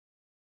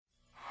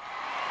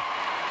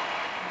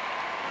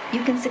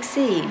You can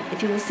succeed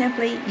if you will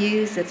simply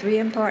use the 3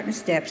 important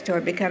steps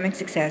toward becoming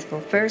successful.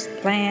 First,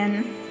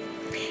 plan.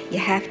 You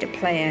have to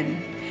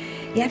plan.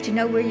 You have to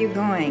know where you're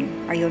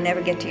going, or you'll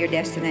never get to your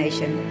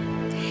destination.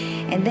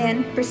 And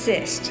then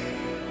persist.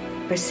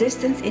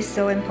 Persistence is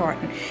so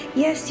important.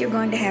 Yes, you're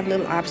going to have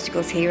little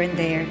obstacles here and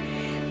there,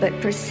 but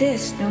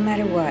persist no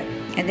matter what.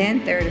 And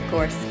then third, of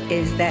course,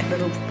 is that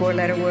little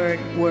 4-letter word,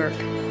 work.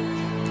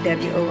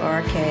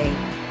 W-O-R-K.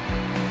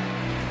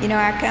 You know,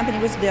 our company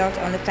was built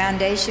on the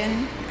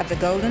foundation of the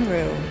golden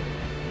rule,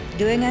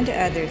 doing unto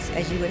others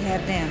as you would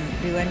have them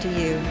do unto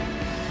you.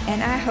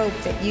 And I hope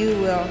that you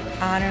will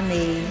honor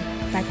me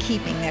by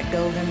keeping that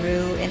golden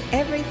rule in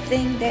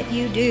everything that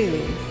you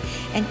do,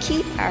 and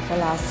keep our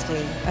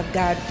philosophy of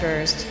God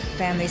first,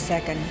 family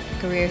second,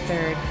 career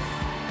third.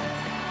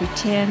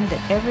 Pretend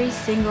that every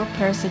single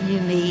person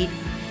you meet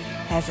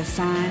has a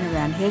sign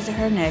around his or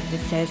her neck that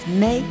says,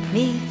 "Make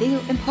me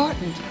feel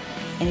important."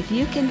 And if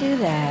you can do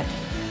that,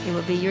 it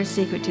will be your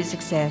secret to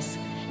success,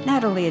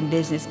 not only in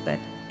business, but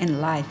in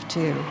life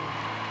too.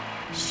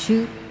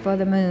 Shoot for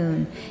the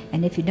moon,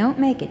 and if you don't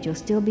make it, you'll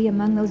still be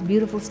among those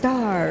beautiful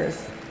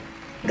stars.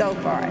 Go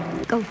for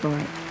it. Go for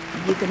it.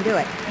 You can do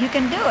it. You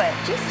can do it.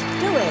 Just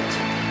do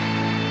it.